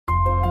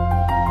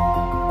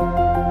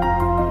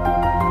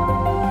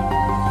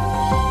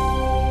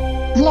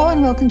Hello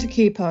and welcome to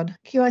QPod,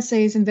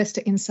 QIC's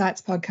Investor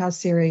Insights podcast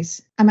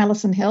series. I'm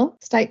Allison Hill,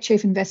 State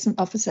Chief Investment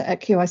Officer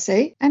at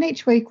QIC, and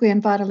each week we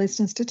invite our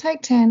listeners to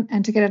take 10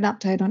 and to get an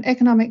update on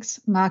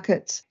economics,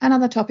 markets, and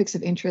other topics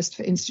of interest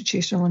for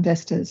institutional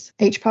investors.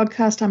 Each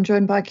podcast I'm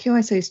joined by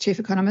QIC's Chief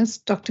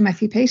Economist, Dr.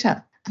 Matthew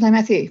Peter. Hello,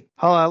 Matthew.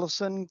 Hi,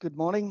 Allison. Good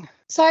morning.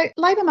 So,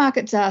 labour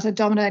market data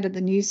dominated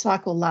the news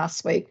cycle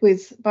last week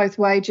with both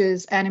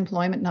wages and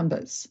employment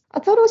numbers. I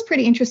thought it was a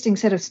pretty interesting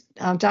set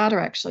of data,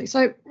 actually.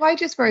 So,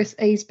 wages growth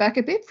eased back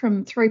a bit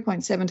from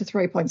 3.7 to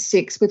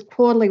 3.6, with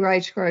quarterly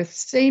wage growth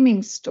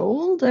seeming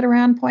stalled at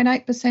around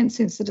 0.8%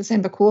 since the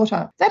December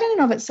quarter. That in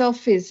and of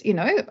itself is,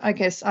 I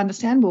guess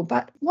understandable.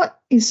 But what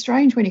is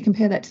strange when you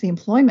compare that to the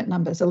employment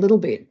numbers a little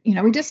bit?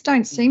 We just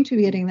don't seem to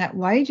be getting that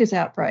wages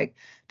outbreak,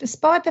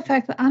 despite the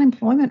fact that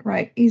unemployment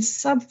rate is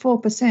sub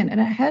 4%, and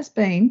it has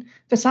been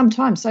for some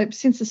time, so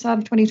since the start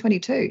of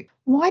 2022.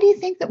 Why do you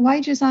think that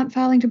wages aren't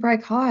failing to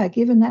break higher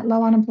given that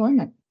low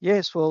unemployment?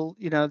 Yes, well,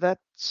 that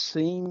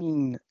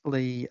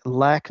seemingly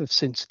lack of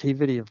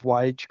sensitivity of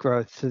wage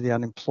growth to the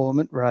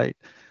unemployment rate,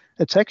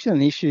 it's actually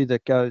an issue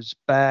that goes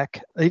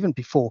back even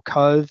before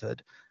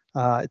COVID.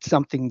 It's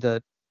something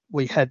that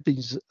we had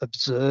been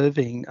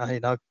observing,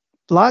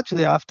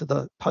 largely after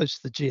the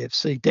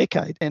GFC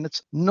decade. And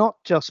it's not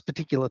just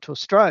particular to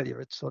Australia.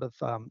 It's sort of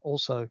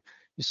also,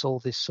 you saw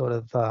this sort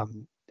of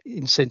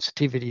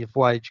insensitivity of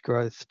wage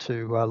growth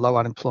to low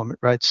unemployment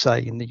rates,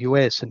 say, in the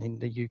US and in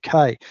the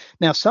UK.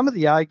 Now, some of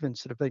the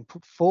arguments that have been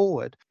put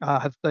forward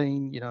have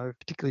been,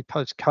 particularly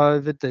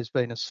post-COVID, there's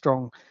been a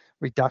strong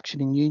reduction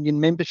in union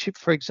membership,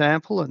 for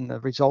example, and the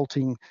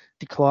resulting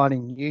decline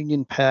in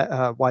union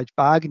wage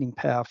bargaining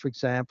power, for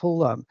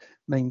example,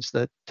 means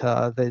that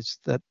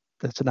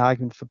that's an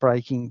argument for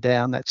breaking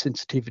down that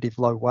sensitivity of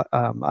low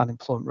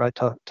unemployment rate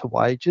to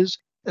wages.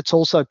 It's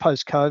also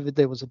post-COVID,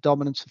 there was a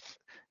dominance of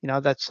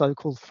that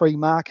so-called free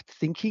market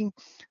thinking,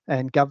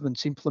 and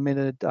governments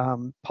implemented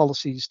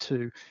policies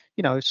to,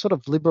 sort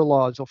of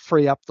liberalise or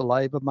free up the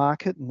labour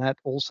market, and that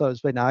also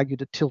has been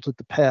argued it tilted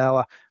the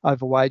power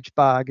over wage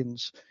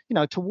bargains,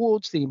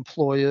 towards the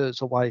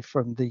employers away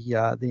from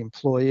the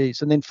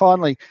employees. And then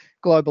finally,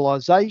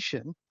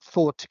 globalisation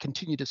thought to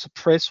continue to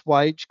suppress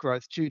wage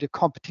growth due to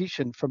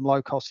competition from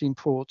low-cost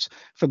imports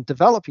from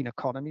developing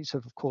economies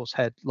have, of course,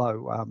 had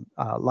low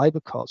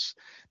labour costs.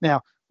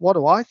 Now, what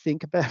do I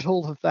think about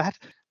all of that?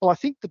 Well, I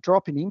think the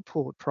drop in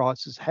import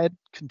prices had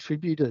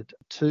contributed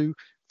to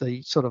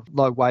the sort of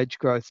low wage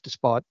growth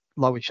despite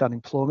lowish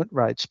unemployment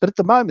rates. But at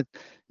the moment,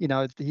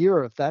 the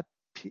era of that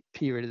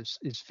period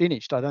is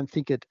finished. I don't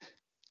think it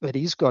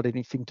has got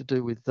anything to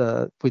do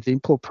with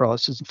import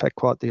prices. In fact,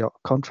 quite the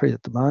contrary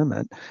at the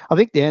moment. I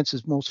think the answer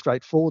is more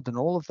straightforward than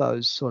all of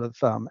those sort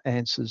of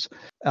answers,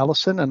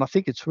 Allison, and I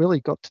think it's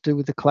really got to do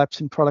with the collapse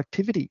in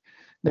productivity.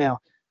 Now,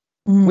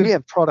 we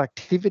have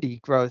productivity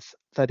growth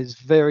that is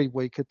very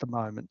weak at the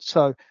moment.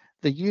 So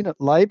the unit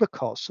labour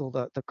costs, or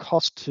the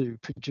cost to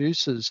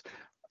producers,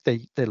 their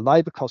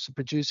labour costs of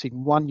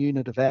producing one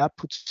unit of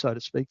output, so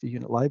to speak, the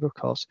unit labour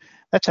cost,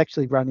 that's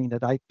actually running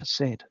at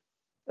 8%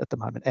 at the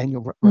moment,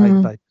 annual rate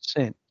of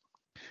 8%.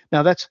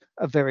 Now, that's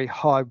a very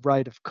high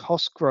rate of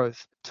cost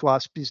growth to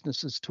us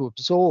businesses to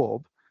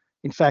absorb.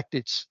 In fact,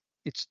 it's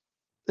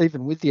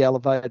even with the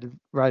elevated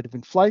rate of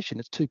inflation,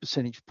 it's 2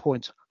 percentage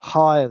points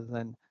higher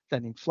than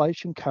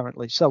inflation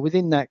currently. So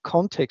within that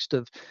context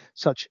of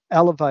such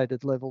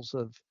elevated levels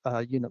of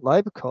unit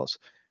labour costs,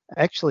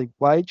 actually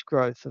wage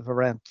growth of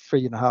around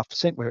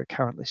 3.5% where it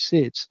currently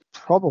sits,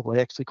 probably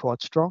actually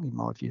quite strong in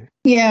my view.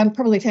 Yeah, I'd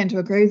probably tend to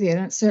agree with you.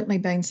 And it's certainly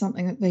been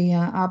something that the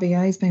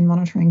RBA has been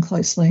monitoring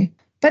closely.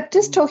 But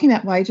just talking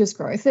about wages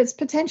growth, it's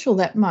potential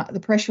that the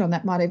pressure on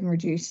that might even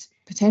reduce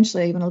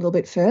potentially even a little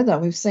bit further.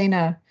 We've seen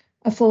a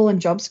fall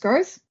in jobs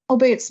growth,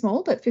 albeit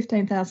small, but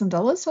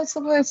 $15,000. So it's the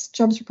worst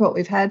jobs report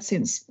we've had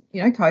since,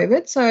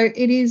 COVID. So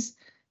it is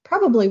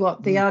probably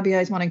what the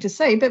RBA is wanting to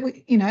see. But,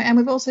 and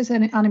we've also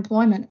seen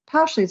unemployment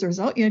partially as a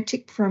result,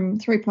 ticked from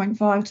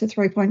 3.5 to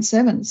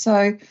 3.7.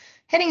 So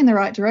heading in the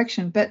right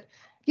direction. But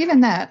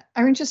given that,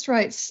 are interest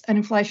rates and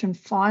inflation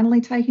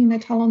finally taking their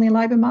toll on the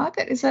labour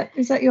market? Is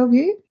that your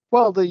view?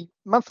 Well, the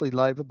monthly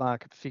labour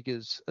market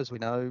figures, as we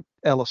know,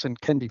 Allison,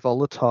 can be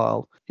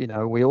volatile.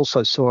 We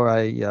also saw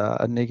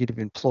a negative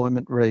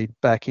employment read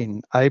back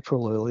in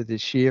April early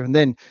this year, and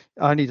then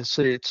only to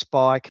see it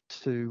spike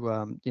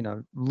to,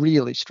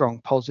 really strong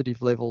positive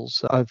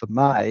levels over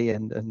May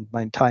and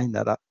maintain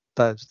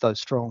those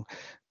strong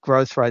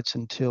growth rates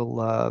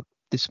until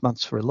this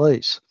month's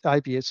release.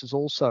 ABS has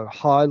also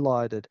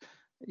highlighted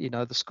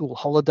the school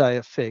holiday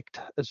effect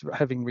as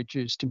having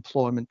reduced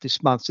employment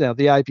this month. Now,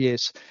 the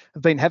ABS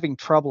have been having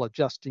trouble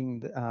adjusting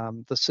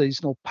the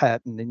seasonal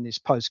pattern in this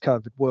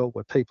post-COVID world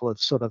where people have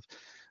sort of,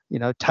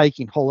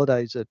 taking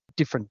holidays at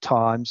different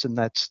times, and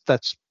that's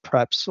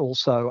perhaps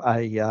also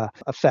a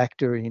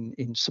factor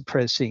in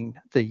suppressing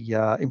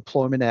the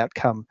employment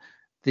outcome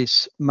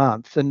this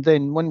month. And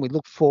then when we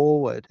look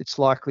forward, it's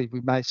likely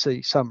we may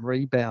see some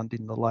rebound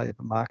in the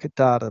labour market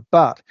data.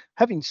 But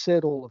having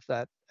said all of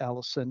that,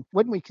 Allison,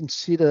 when we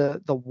consider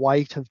the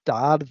weight of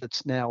data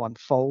that's now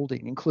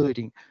unfolding,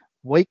 including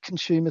weak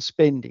consumer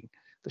spending,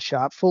 the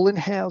sharp fall in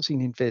housing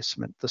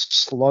investment, the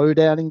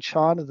slowdown in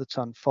China that's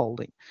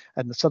unfolding,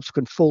 and the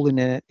subsequent fall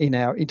in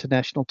our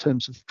international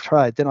terms of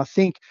trade, then I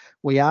think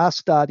we are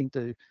starting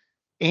to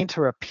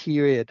enter a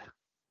period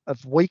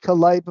of weaker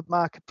labour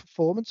market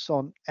performance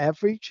on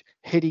average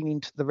heading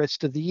into the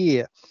rest of the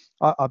year.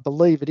 I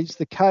believe it is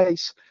the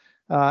case,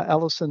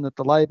 Allison, that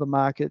the labour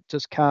market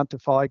just can't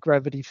defy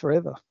gravity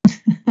forever.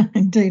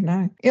 Indeed,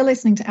 no. You're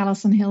listening to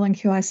Allison Hill and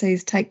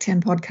QIC's Take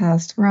 10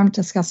 podcast, where I'm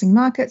discussing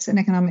markets and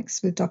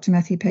economics with Dr.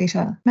 Matthew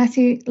Peter.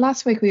 Matthew,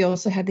 last week we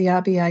also had the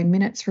RBA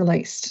minutes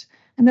released,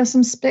 and there was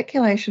some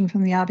speculation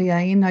from the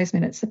RBA in those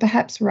minutes that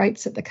perhaps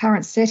rates at the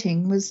current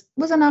setting was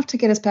enough to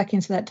get us back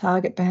into that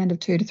target band of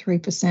 2 to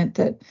 3%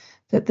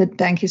 that the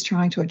bank is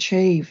trying to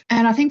achieve.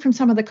 And I think from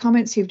some of the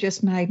comments you've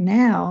just made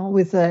now,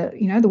 with the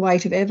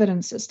weight of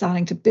evidence that's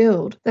starting to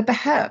build, that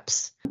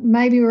perhaps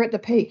maybe we're at the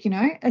peak,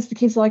 as the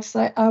kids like to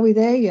say, are we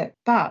there yet?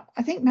 But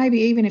I think maybe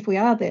even if we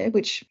are there,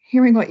 which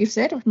hearing what you've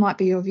said might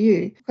be your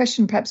view,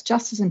 question perhaps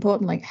just as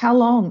importantly, how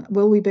long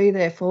will we be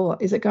there for?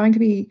 Is it going to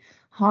be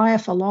higher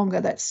for longer?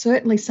 That's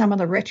certainly some of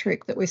the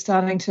rhetoric that we're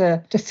starting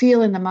to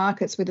feel in the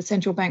markets with the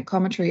central bank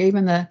commentary.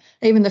 Even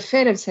the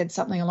Fed have said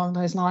something along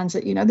those lines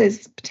that,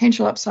 there's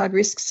potential upside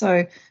risks,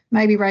 so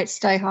maybe rates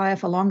stay higher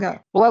for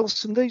longer. Well,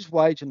 Alison, these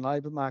wage and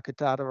labour market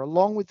data,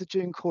 along with the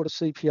June quarter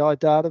CPI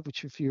data,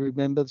 which, if you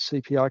remember, the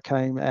CPI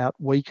came out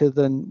weaker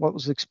than what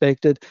was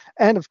expected,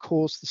 and of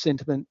course the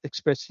sentiment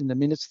expressed in the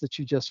minutes that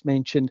you just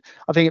mentioned,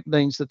 I think it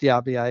means that the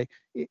RBA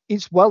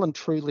is well and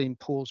truly in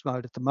pause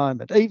mode at the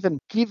moment. Even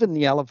given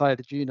the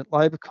elevated unit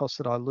labour costs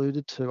that I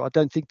alluded to, I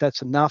don't think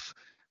that's enough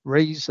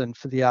reason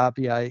for the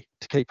RBA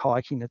to keep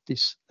hiking at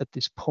this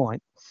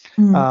point.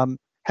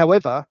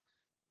 However,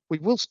 we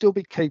will still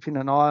be keeping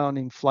an eye on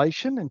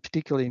inflation, and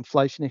particularly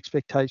inflation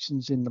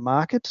expectations in the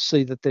market, to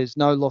see that there's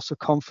no loss of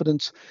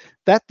confidence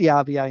that the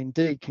RBA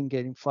indeed can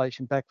get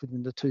inflation back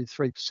within the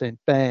 2-3%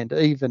 band,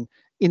 even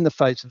in the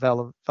face of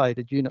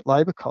elevated unit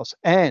labour costs.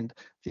 And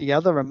the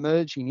other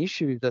emerging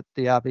issue that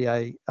the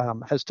RBA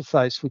has to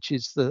face, which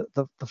is the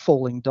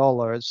falling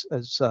dollar as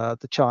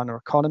the China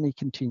economy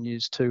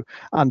continues to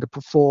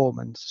underperform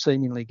and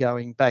seemingly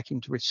going back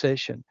into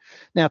recession.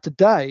 Now, to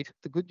date,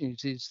 the good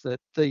news is that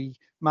the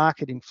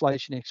market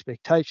inflation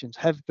expectations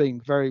have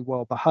been very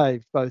well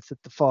behaved, both at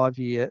the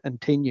 5-year and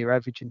 10-year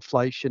average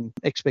inflation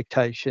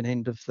expectation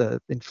end of the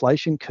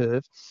inflation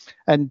curve.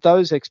 And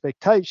those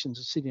expectations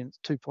are sitting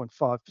at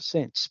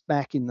 2.5%,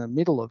 smack in the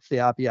middle of the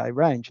RBA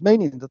range,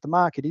 meaning that the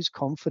market is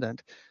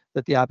confident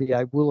that the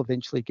RBA will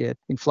eventually get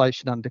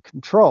inflation under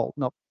control,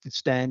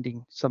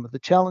 notwithstanding some of the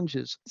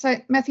challenges. So,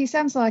 Matthew,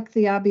 sounds like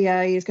the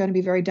RBA is going to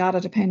be very data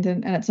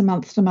dependent, and it's a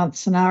month-to-month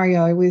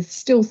scenario with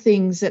still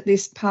things at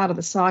this part of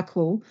the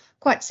cycle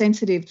quite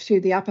sensitive to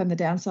the up and the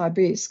downside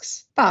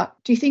risks. But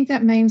do you think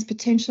that means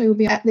potentially we'll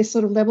be at this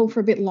sort of level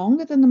for a bit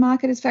longer than the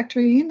market is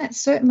factoring in? That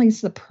certainly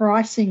is the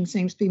pricing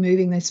seems to be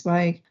moving this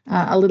way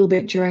a little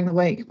bit during the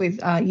week with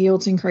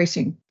yields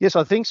increasing. Yes,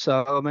 I think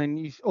so. I mean,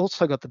 you've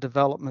also got the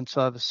developments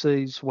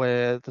overseas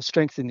where the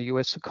strength in the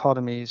US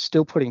economy is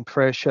still putting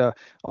pressure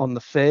on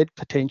the Fed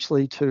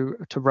potentially to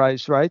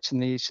raise rates,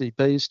 and the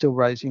ECB is still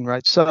raising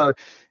rates. So,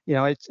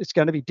 it's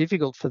going to be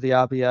difficult for the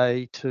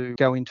RBA to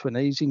go into an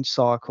easing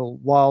cycle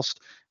whilst,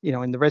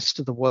 in the rest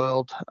of the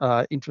world,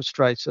 interest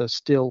rates are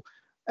still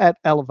at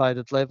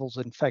elevated levels,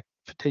 in fact,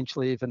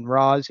 potentially even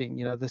rising.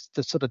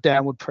 The sort of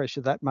downward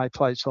pressure that may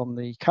place on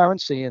the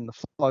currency and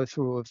the flow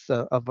through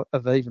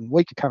of even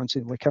weaker currency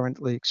than we're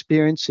currently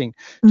experiencing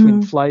to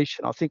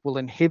inflation, I think will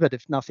inhibit,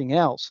 if nothing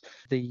else,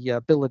 the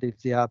ability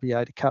of the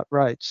RBA to cut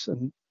rates.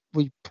 And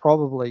we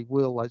probably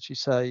will, as you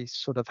say,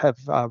 sort of have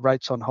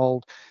rates on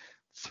hold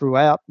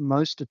throughout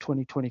most of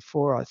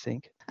 2024, I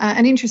think.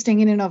 And interesting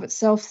in and of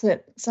itself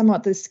that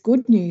somewhat this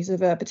good news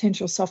of a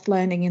potential soft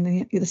landing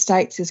in the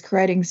States is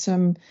creating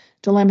some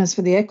dilemmas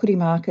for the equity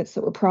markets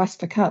that were priced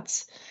for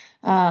cuts.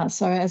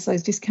 So as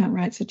those discount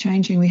rates are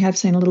changing, we have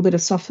seen a little bit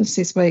of softness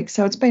this week.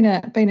 So it's been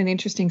an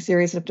interesting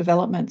series of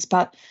developments.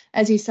 But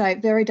as you say,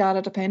 very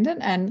data dependent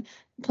and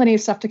plenty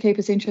of stuff to keep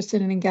us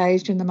interested and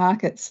engaged in the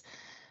markets.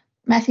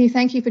 Matthew,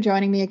 thank you for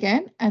joining me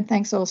again. And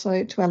thanks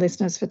also to our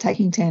listeners for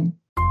taking 10.